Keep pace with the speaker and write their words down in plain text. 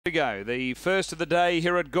To go. The first of the day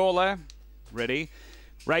here at Gawler. Ready.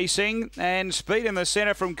 Racing and speed in the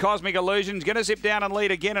centre from Cosmic Illusions. Going to zip down and lead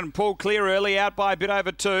again and pull clear early out by a bit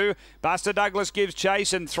over 2. Buster Douglas gives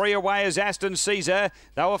chase and 3 away is Aston Caesar.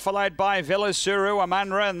 They were followed by Velasuru,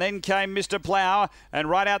 Amunra, and then came Mr. Plough. And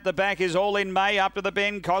right out the back is All in May up to the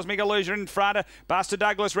bend. Cosmic Illusion in front. Buster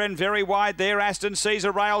Douglas ran very wide there. Aston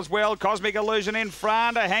Caesar rails well. Cosmic Illusion in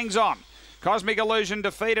front. Hangs on. Cosmic Illusion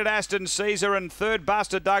defeated Aston Caesar and third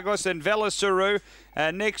Buster Douglas and Velasuru.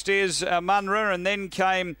 Next is Amunra and then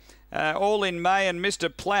came All in May and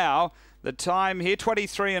Mr. Plough. The time here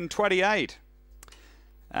 23 and 28.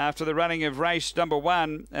 After the running of race number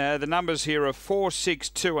 1, the numbers here are 4, 6,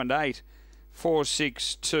 2 and 8. 4,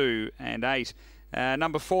 6, 2 and 8.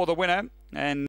 Number 4 the winner and